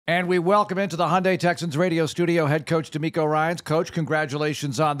And we welcome into the Hyundai Texans radio studio head coach DeMeco Ryans. Coach,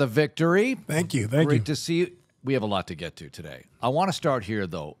 congratulations on the victory. Thank you. Great to see you. We have a lot to get to today. I want to start here,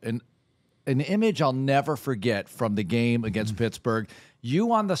 though. An image I'll never forget from the game against Pittsburgh.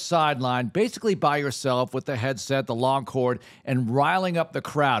 You on the sideline, basically by yourself with the headset, the long cord, and riling up the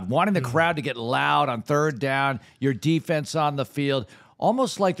crowd, wanting the crowd to get loud on third down, your defense on the field.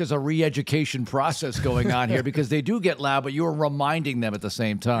 Almost like there's a re-education process going on here because they do get loud, but you were reminding them at the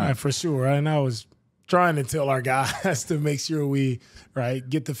same time. Right, for sure. And I was trying to tell our guys to make sure we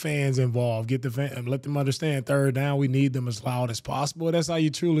get the fans involved, let them understand third down. We need them as loud as possible. That's how you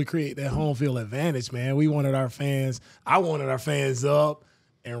truly create that home field advantage, man. I wanted our fans up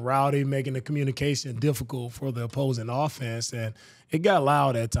and rowdy, making the communication difficult for the opposing offense. And it got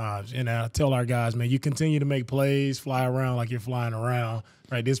loud at times. And I tell our guys, man, you continue to make plays, fly around like you're flying around,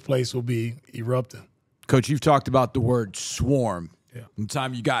 right? This place will be erupting. Coach, you've talked about the word swarm from the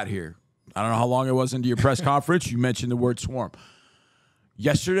time you got here. I don't know how long it was into your press conference. You mentioned the word swarm.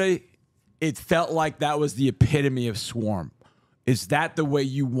 Yesterday, it felt like that was the epitome of swarm. Is that the way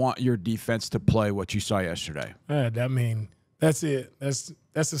you want your defense to play what you saw yesterday? That's it.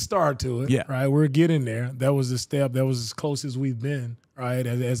 That's a start to it, right? We're getting there. That was a step. That was as close as we've been, right,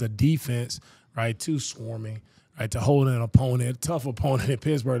 as a defense, right, to swarming, right, to holding an opponent, a tough opponent in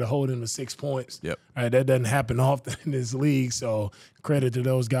Pittsburgh, to hold him to 6 points. Right, that doesn't happen often in this league. So credit to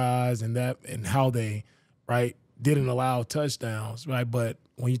those guys and how they, right, didn't allow touchdowns, right? But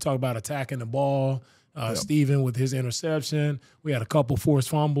when you talk about attacking the ball, Steven with his interception, we had a couple forced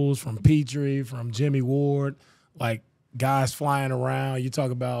fumbles from Pitre, from Jimmie Ward, like, guys flying around. You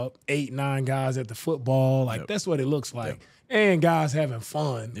talk about 8, 9 guys at the football. That's what it looks like. And guys having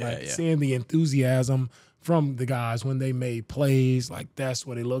fun. Seeing the enthusiasm from the guys when they made plays. That's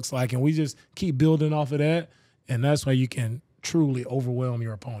what it looks like. And we just keep building off of that. And that's why you can truly overwhelm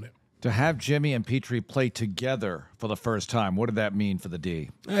your opponent. To have Jimmie and Pitre play together for the first time, what did that mean for the D?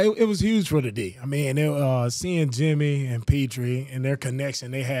 It was huge for the D. I mean, seeing Jimmie and Pitre and their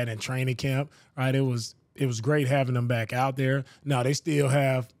connection they had in training camp, right, it was great having them back out there. Now, they still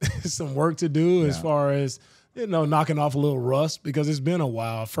have some work to do as far as, knocking off a little rust because it's been a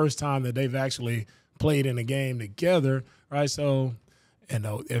while. First time that they've actually played in a game together, right? So,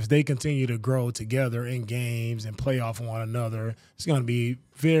 if they continue to grow together in games and play off one another, it's going to be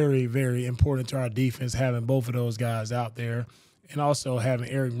very, very important to our defense having both of those guys out there and also having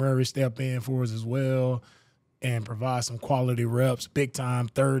Eric Murray step in for us as well and provide some quality reps, big-time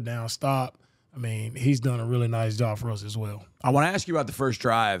third down stop. I mean, he's done a really nice job for us as well. I want to ask you about the first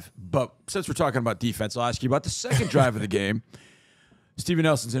drive, but since we're talking about defense, I'll ask you about the second drive of the game, Steven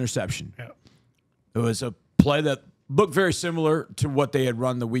Nelson's interception. It was a play that looked very similar to what they had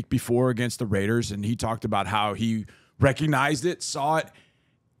run the week before against the Raiders, and he talked about how he recognized it, saw it.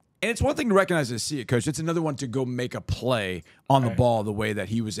 And it's one thing to recognize it and see it, Coach. It's another one to go make a play on the ball the way that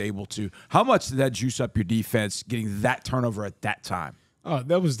he was able to. How much did that juice up your defense getting that turnover at that time? Oh,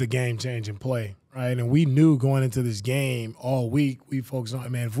 that was the game-changing play, right? And we knew going into this game all week, we focused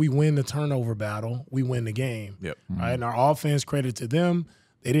on, man, if we win the turnover battle, we win the game. Right? And our offense, credit to them,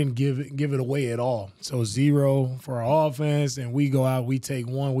 they didn't give it away at all. So 0 for our offense, and we go out, we take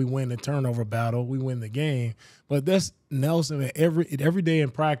 1, we win the turnover battle, we win the game. But that's Nelson every day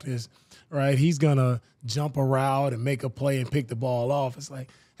in practice, right? He's going to jump a route and make a play and pick the ball off. It's like,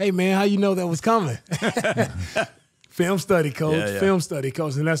 hey, man, how you know that was coming? Film study, coach. Film study,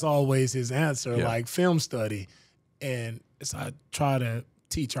 coach. And that's always his answer, film study. And so I try to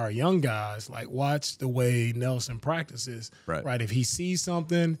teach our young guys, watch the way Nelson practices. Right. If he sees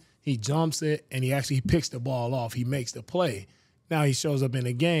something, he jumps it, and he picks the ball off. He makes the play. Now he shows up in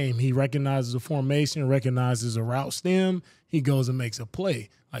the game. He recognizes a formation, recognizes a route stem. He goes and makes a play.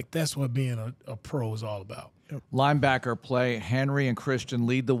 That's what being a pro is all about. Linebacker play, Henry and Christian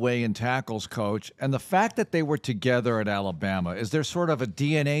lead the way in tackles, Coach. And the fact that they were together at Alabama, is there sort of a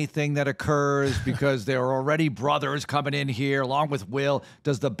DNA thing that occurs because they're already brothers coming in here along with Will?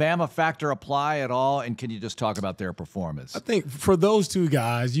 Does the Bama factor apply at all? And can you just talk about their performance? I think for those two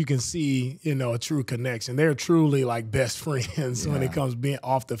guys, you can see, a true connection. They're truly best friends when it comes being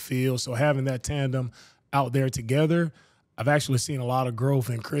off the field. So having that tandem out there together, I've actually seen a lot of growth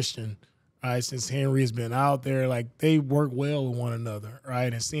in Christian. Right, since Henry has been out there, they work well with one another,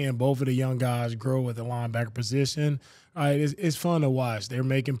 right? And seeing both of the young guys grow at the linebacker position, right, it's fun to watch. They're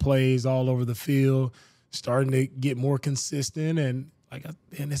making plays all over the field, starting to get more consistent, and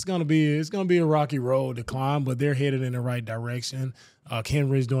it's gonna be a rocky road to climb, but they're headed in the right direction.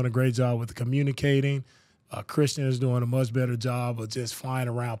 Henry's doing a great job with communicating. Christian is doing a much better job of just flying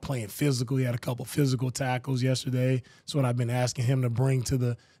around, playing physical. He had a couple physical tackles yesterday. That's what I've been asking him to bring to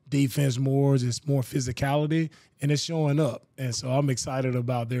the defense more, just more physicality, and it's showing up. And so I'm excited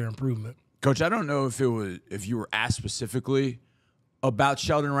about their improvement. Coach, I don't know if you were asked specifically about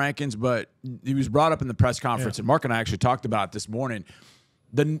Sheldon Rankins, but he was brought up in the press conference, and Mark and I actually talked about it this morning.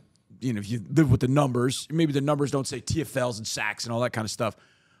 If you live with the numbers, maybe the numbers don't say TFLs and sacks and all that kind of stuff,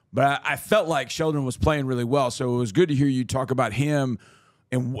 but I felt like Sheldon was playing really well. So it was good to hear you talk about him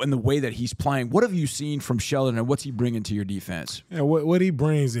and the way that he's playing. What have you seen from Sheldon, and what's he bringing to your defense? Yeah, what he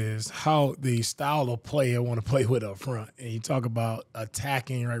brings is how the style of play I want to play with up front. And you talk about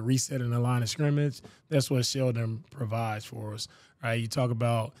attacking, right, resetting the line of scrimmage. That's what Sheldon provides for us, right? You talk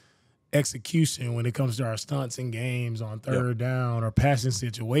about execution when it comes to our stunts and games on third down or passing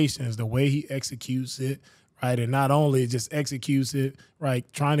situations, the way he executes it, right? And not only just executes it, right,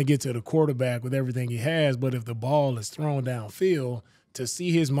 trying to get to the quarterback with everything he has, but if the ball is thrown downfield, to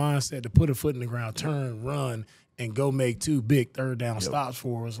see his mindset to put a foot in the ground, turn, run, and go make 2 big third down stops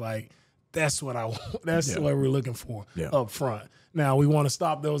for us, like that's what I want. That's what we're looking for up front. Now, we want to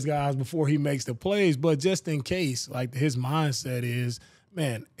stop those guys before he makes the plays, but just in case, like his mindset is,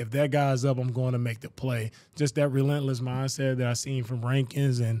 man, if that guy's up, I'm going to make the play. Just that relentless mindset that I've seen from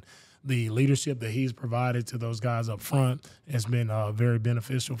Rankins and the leadership that he's provided to those guys up front has been very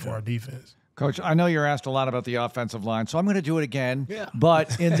beneficial for our defense. Coach, I know you're asked a lot about the offensive line, so I'm going to do it again,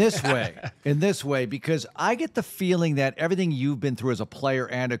 but in this way, because I get the feeling that everything you've been through as a player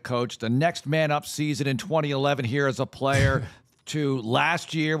and a coach, the next man up season in 2011 here as a player, to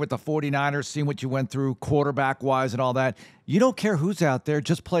last year with the 49ers, seeing what you went through quarterback-wise and all that, you don't care who's out there,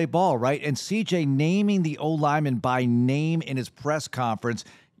 just play ball, right? And C.J. naming the O-lineman by name in his press conference,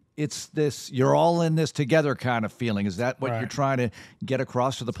 it's this you're all in this together kind of feeling. Is that what you're trying to get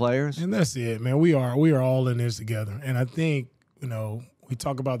across to the players? And that's it, man. We are all in this together. And I think, we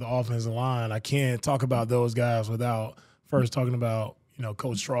talk about the offensive line. I can't talk about those guys without first talking about,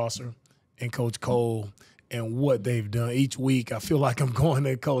 Coach Strasser and Coach Cole and what they've done. Each week I feel like I'm going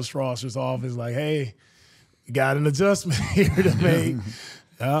to Coach Strasser's office like, hey, we got an adjustment here to make.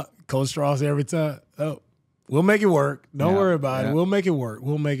 Coach Strasser every time, we'll make it work. Don't worry about it. We'll make it work.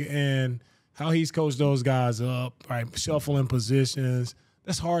 We'll make it. And how he's coached those guys up, right, shuffling positions,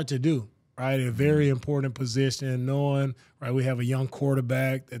 that's hard to do, right? A very important position, knowing, right, we have a young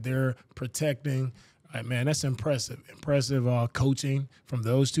quarterback that they're protecting. Right, man, that's impressive. Impressive coaching from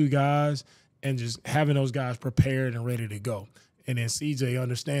those two guys and just having those guys prepared and ready to go. And then C.J.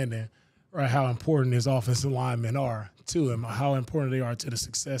 understanding, right, how important his offensive linemen are to him, how important they are to the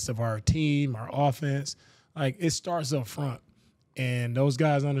success of our team, our offense. Like, it starts up front. And those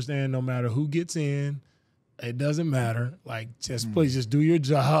guys understand no matter who gets in, it doesn't matter. Like, please just do your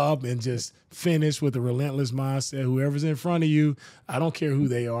job and just finish with a relentless mindset. Whoever's in front of you, I don't care who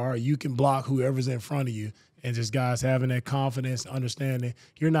they are. You can block whoever's in front of you. And just guys having that confidence, understanding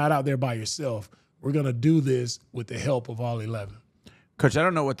you're not out there by yourself. We're going to do this with the help of all 11. Coach, I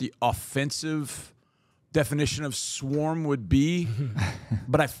don't know what the offensive definition of swarm would be,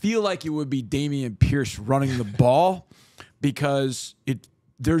 but I feel like it would be Dameon Pierce running the ball because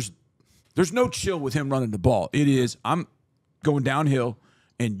there's no chill with him running the ball. It is, I'm going downhill,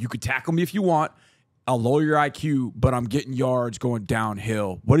 and you could tackle me if you want. I'll lower your IQ, but I'm getting yards going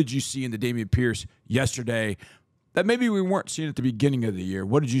downhill. What did you see in the Dameon Pierce yesterday that maybe we weren't seeing at the beginning of the year?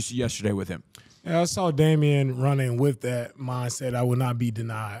 What did you see yesterday with him? Yeah, I saw Dameon running with that mindset. I will not be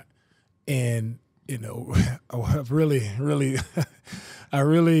denied. And I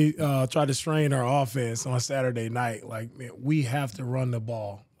really tried to strain our offense on Saturday night. Like, man, we have to run the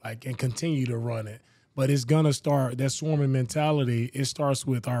ball, and continue to run it. But it's gonna start that swarming mentality. It starts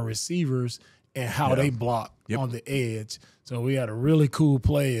with our receivers and how they block on the edge. So we had a really cool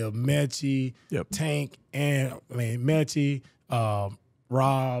play of Mechie, Tank, and Mechie,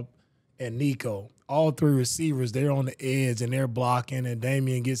 Rob, and Nico. All 3 receivers, they're on the edge and they're blocking, and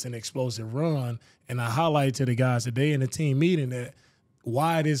Dameon gets an explosive run. And I highlighted to the guys today in the team meeting that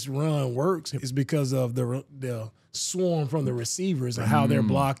why this run works is because of the swarm from the receivers and how they're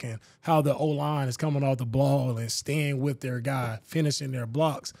blocking, how the O-line is coming off the ball and staying with their guy, finishing their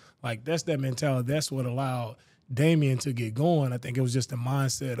blocks. Like, that's that mentality. That's what allowed Dameon to get going. I think it was just the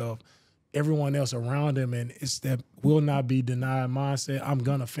mindset of everyone else around him, and it's that will not be denied mindset. I'm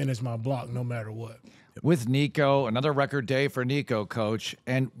going to finish my block no matter what. With Nico, another record day for Nico, Coach.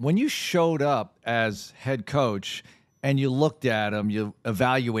 And when you showed up as head coach and you looked at him, you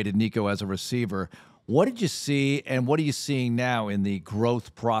evaluated Nico as a receiver, what did you see, and what are you seeing now in the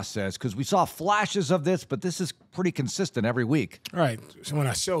growth process? Because we saw flashes of this, but this is pretty consistent every week. Right. So when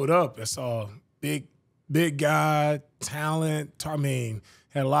I showed up, I saw big guy, talent.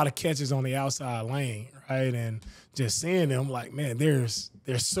 Had a lot of catches on the outside lane, right? And just seeing him, like, man, there's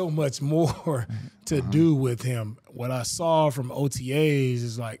there's so much more to do with him. What I saw from OTAs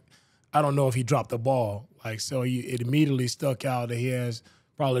is like, I don't know if he dropped the ball. Like, so it immediately stuck out that he has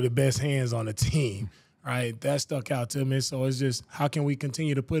probably the best hands on the team, right? That stuck out to me. So it's just, how can we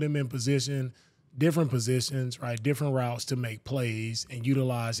continue to put him in position, different positions, right, different routes to make plays and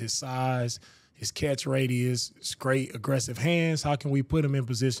utilize his size, his catch radius, his great aggressive hands. How can we put him in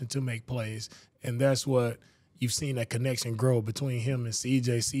position to make plays? And that's what you've seen, that connection grow between him and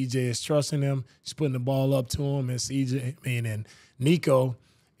C.J. C.J. is trusting him. He's putting the ball up to him. And and Nico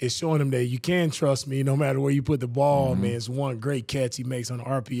is showing him that you can trust me no matter where you put the ball. Man, it's one great catch he makes on the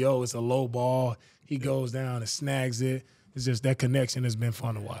RPO. It's a low ball. He goes down and snags it. It's just that connection has been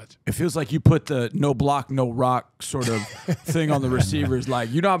fun to watch. It feels like you put the no block, no rock sort of thing on the receivers.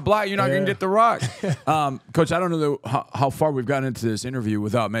 Like, you're not blocked, you're not going to get the rock. Coach, I don't know how far we've gotten into this interview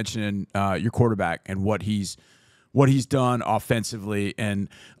without mentioning your quarterback and what he's done offensively. And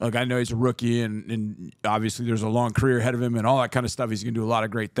look, I know he's a rookie, and obviously there's a long career ahead of him and all that kind of stuff. He's going to do a lot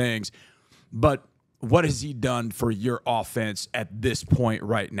of great things. But what has he done for your offense at this point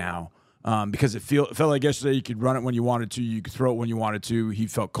right now? Because it felt like yesterday you could run it when you wanted to, you could throw it when you wanted to. He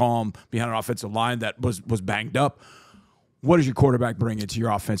felt calm behind an offensive line that was banged up. What does your quarterback bring into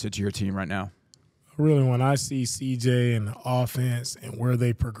your offense, into your team right now? Really, when I see CJ and the offense and where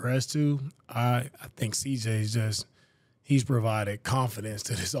they progress to, I think CJ is just, he's provided confidence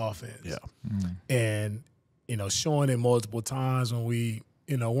to this offense. Yeah. And, showing it multiple times when we,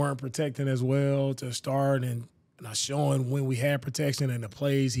 weren't protecting as well to start, and showing when we had protection and the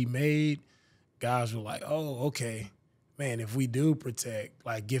plays he made, guys were like, oh, okay, man, if we do protect,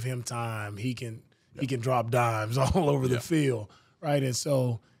 like, give him time, he can drop dimes all over the field, right? And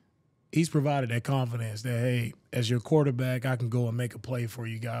so he's provided that confidence that, hey, as your quarterback, I can go and make a play for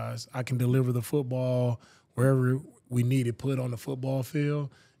you guys. I can deliver the football wherever we need it put on the football field.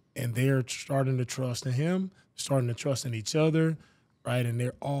 And they're starting to trust in him, starting to trust in each other, right? And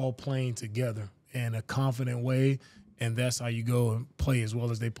they're all playing together in a confident way. And that's how you go and play as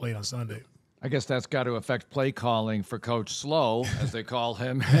well as they played on Sunday. I guess that's got to affect play calling for Coach Slow, as they call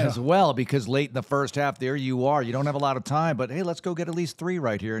him, as well, because late in the first half, there you are. You don't have a lot of time, but, hey, let's go get at least 3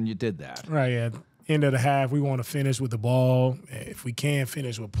 right here, and you did that. Right, yeah. End of the half, we want to finish with the ball. If we can,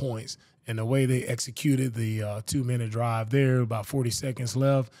 finish with points. And the way they executed the 2-minute drive there, about 40 seconds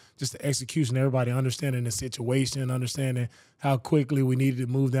left, just the execution, everybody understanding the situation, understanding how quickly we needed to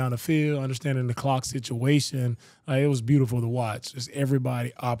move down the field, understanding the clock situation. It was beautiful to watch. Just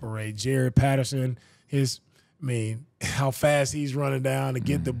everybody operate. Jared Patterson, how fast he's running down to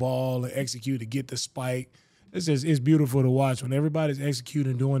get the ball and execute to get the spike. It's beautiful to watch. When everybody's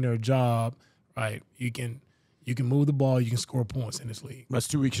executing, doing their job, right, you can move the ball, you can score points in this league. That's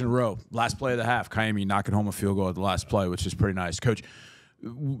 2 weeks in a row. Last play of the half, Kaimi knocking home a field goal at the last play, which is pretty nice. Coach,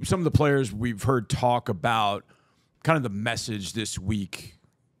 some of the players we've heard talk about kind of the message this week.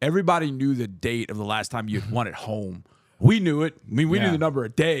 Everybody knew the date of the last time you had won at home. We knew it. I mean, we knew the number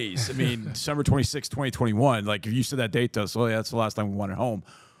of days. I mean, December 26, 2021. Like, if you said that date to us, that's the last time we won at home.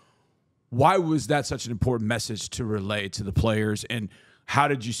 Why was that such an important message to relay to the players, and how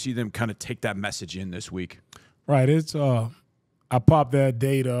did you see them kind of take that message in this week? Right. It's I popped that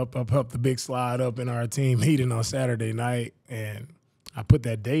date up. I popped the big slide up in our team meeting on Saturday night, and I put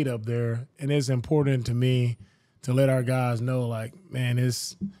that date up there. And it's important to me to let our guys know, like, man,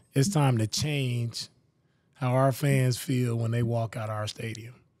 it's time to change how our fans feel when they walk out of our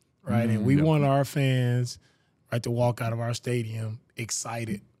stadium, right? And we want our fans, right, to walk out of our stadium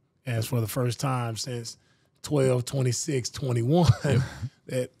excited, as for the first time since 12, 26, 21,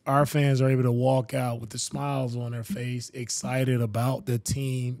 that our fans are able to walk out with the smiles on their face, excited about the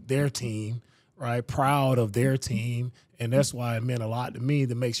team, their team, right, proud of their team. And that's why it meant a lot to me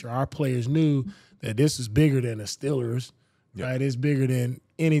to make sure our players knew that this is bigger than the Steelers, right? It's bigger than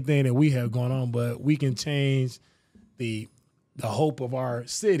anything that we have going on, but we can change the hope of our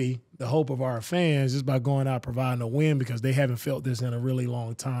city, the hope of our fans, just by going out providing a win, because they haven't felt this in a really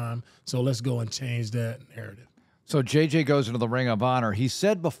long time. So let's go and change that narrative. So JJ goes into the Ring of Honor. He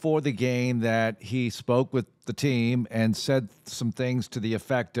said before the game that he spoke with the team and said some things to the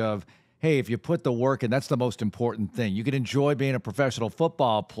effect of, hey, if you put the work in, that's the most important thing. You can enjoy being a professional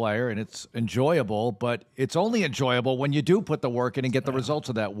football player, and it's enjoyable, but it's only enjoyable when you do put the work in and get the results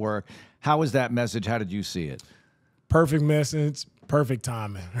of that work. How is that message? How did you see it? Perfect message, perfect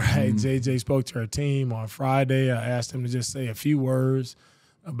timing, right? JJ spoke to our team on Friday. I asked him to just say a few words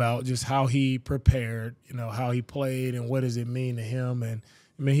about just how he prepared, how he played and what does it mean to him. And,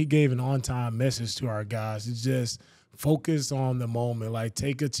 he gave an on-time message to our guys. It's just focus on the moment. Like,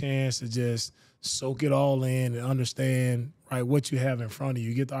 take a chance to just soak it all in and understand, right, what you have in front of you.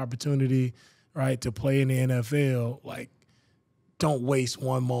 You get the opportunity, right, to play in the NFL. Like, don't waste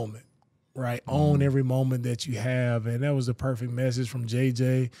one moment, right? Own every moment that you have. And that was the perfect message from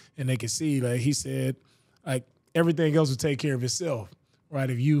JJ. And they could see, like he said, like, everything else will take care of itself, right?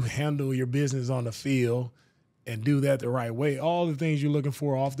 If you handle your business on the field and do that the right way, all the things you're looking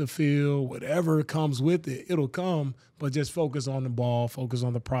for off the field, whatever comes with it, it'll come. But just focus on the ball, focus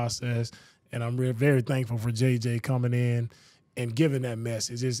on the process. And I'm very thankful for JJ coming in and giving that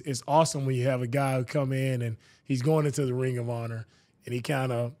message. It's awesome when you have a guy who come in and he's going into the Ring of Honor and he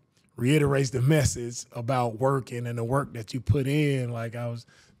kind of reiterates the message about working and the work that you put in. Like, I was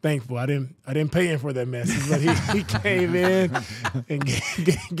thankful. I didn't pay him for that message, but he came in and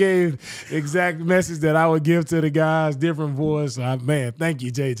gave the exact message that I would give to the guys, different voice. So, man, thank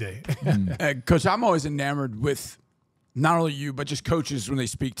you, JJ. Coach, I'm always enamored with not only you, but just coaches when they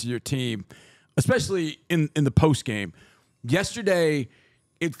speak to your team, especially in the post game. Yesterday,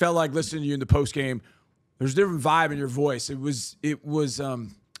 it felt like listening to you in the post game. There's a different vibe in your voice. It was.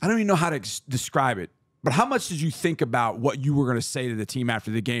 I don't even know how to describe it. But how much did you think about what you were going to say to the team after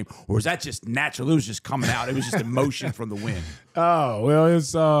the game, or was that just natural? It was just coming out. It was just emotion from the win. Oh well,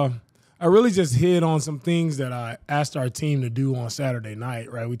 it's. I really just hit on some things that I asked our team to do on Saturday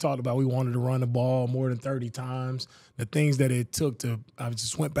night. Right, we talked about we wanted to run the ball more than 30 times. The things that it took to. I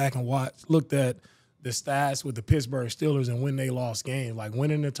just went back and looked at the stats with the Pittsburgh Steelers and when they lost games, like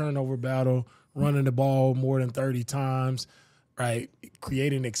winning the turnover battle, running the ball more than 30 times, right,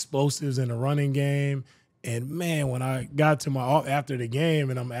 creating explosives in the running game. And, man, when I got to after the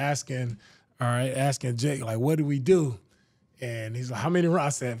game and I'm asking Jake, like, what did we do? And he's like, how many runs? I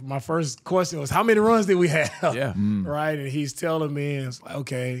said, my first question was, how many runs did we have? Yeah. Right? And he's telling me, and it's like,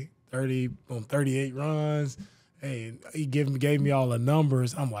 okay, 38 runs. Hey, he gave me all the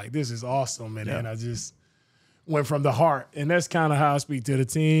numbers. I'm like, this is awesome. And then I just went from the heart. And that's kind of how I speak to the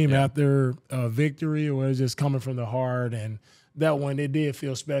team after a victory, or it's just coming from the heart. And that one, it did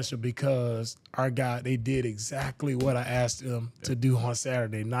feel special because our guy, they did exactly what I asked them to do on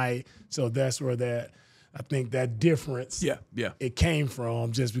Saturday night. So that's where I think that difference, it came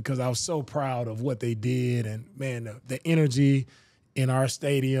from, just because I was so proud of what they did. And, man, the energy in our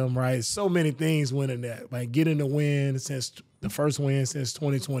stadium, right? So many things went in that. Like getting the win the first win since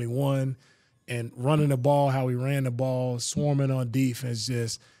 2021, and running the ball, how we ran the ball, swarming on defense,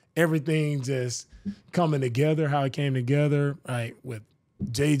 just everything just coming together, how it came together, right? With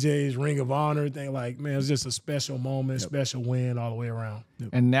JJ's Ring of Honor thing, like, man, it was just a special moment, special win all the way around.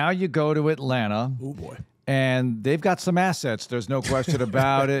 And now you go to Atlanta. Oh, boy. And they've got some assets. There's no question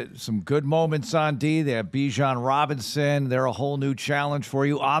about it. Some good moments on D. They have Bijan Robinson. They're a whole new challenge for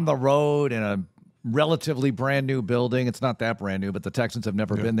you on the road in a relatively brand new building. It's not that brand new, but the Texans have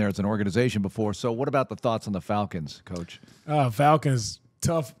never been there as an organization before. So what about the thoughts on the Falcons, Coach? Falcons,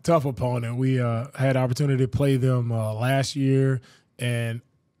 tough opponent. We had opportunity to play them last year. And,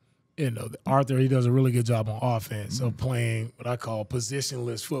 Arthur, he does a really good job on offense. So playing what I call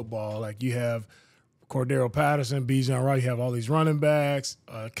positionless football. Like, you have Cordero Patterson, Bijan Wright, you have all these running backs.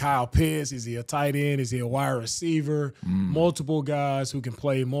 Kyle Pitts, is he a tight end? Is he a wide receiver? Multiple guys who can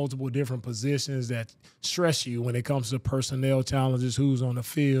play multiple different positions that stress you when it comes to personnel challenges, who's on the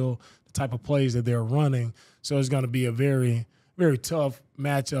field, the type of plays that they're running. So it's going to be a very, very tough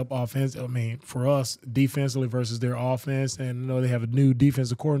matchup for us defensively versus their offense. And they have a new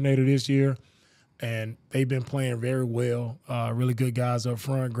defensive coordinator this year. And they've been playing very well. Really good guys up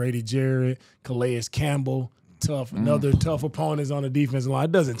front. Grady Jarrett, Calais Campbell, another tough opponents on the defensive line.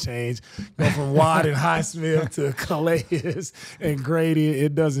 It doesn't change. Go from Watt and Highsmith to Calais and Grady.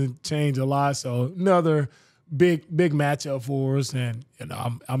 It doesn't change a lot. So another big matchup for us. And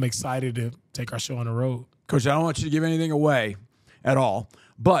I'm excited to take our show on the road. Coach, I don't want you to give anything away at all.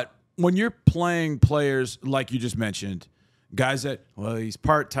 But when you're playing players like you just mentioned, guys that, he's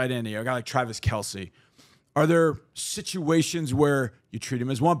part tight end, a guy like Travis Kelce. Are there situations where you treat him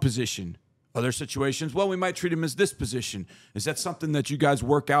as one position? Are there situations, we might treat him as this position? Is that something that you guys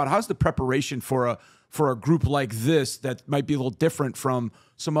work out? How's the preparation for a group like this that might be a little different from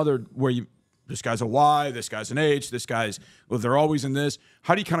some other where this guy's a Y, this guy's an H, this guy's, they're always in this?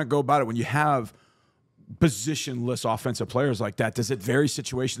 How do you kind of go about it when you have positionless offensive players like that? Does it vary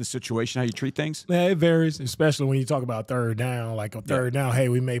situation to situation how you treat things? Yeah, it varies, especially when you talk about third down. Like a third down, hey,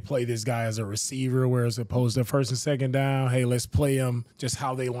 we may play this guy as a receiver, whereas opposed to first and second down, hey, let's play him just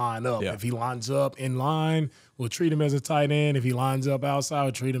how they line up. If he lines up in line, we'll treat him as a tight end. If he lines up outside,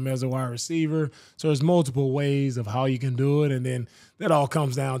 we'll treat him as a wide receiver. So there's multiple ways of how you can do it, and then that all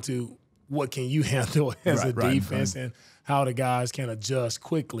comes down to what can you handle as a defense and how the guys can adjust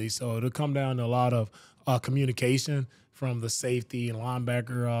quickly. So it'll come down to a lot of communication from the safety and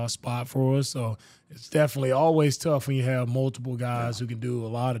linebacker spot for us. So it's definitely always tough when you have multiple guys who can do a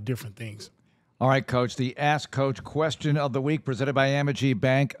lot of different things. All right, Coach. The Ask Coach question of the week presented by Amegy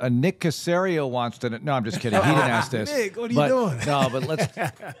Bank. Nick Casario wants to know. No, I'm just kidding. He didn't ask this. Nick, what are you doing? No, but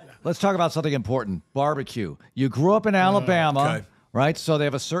let's talk about something important. Barbecue. You grew up in Alabama. Okay. Right? So they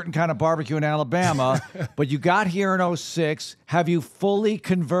have a certain kind of barbecue in Alabama, but you got here in 06. Have you fully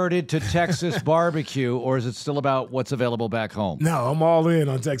converted to Texas barbecue, or is it still about what's available back home? No, I'm all in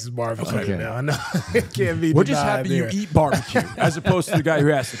on Texas barbecue Okay. now. I know it can't be We're just denied happy there. you eat barbecue as opposed to the guy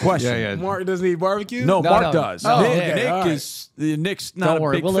who asked the question. Yeah. Mark doesn't eat barbecue? No, Mark no. does. Oh, Nick, okay. Nick All right. is Nick's not Don't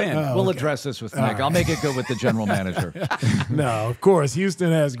worry. a big fan. We'll address this with Nick. I'll make it good with the general manager. No, of course.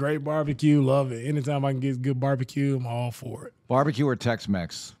 Houston has great barbecue. Love it. Anytime I can get good barbecue, I'm all for it. Barbecue or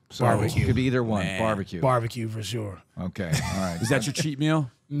Tex-Mex? So Barbecue. It could be either one. Man. Barbecue. Barbecue for sure. Okay. All right. Is that your cheat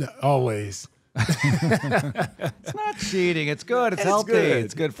meal? No, always. It's not cheating. It's good. It's healthy. good.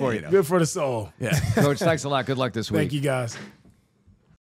 It's good for you. Good for the soul. Yeah. Coach, thanks a lot. Good luck this week. Thank you, guys.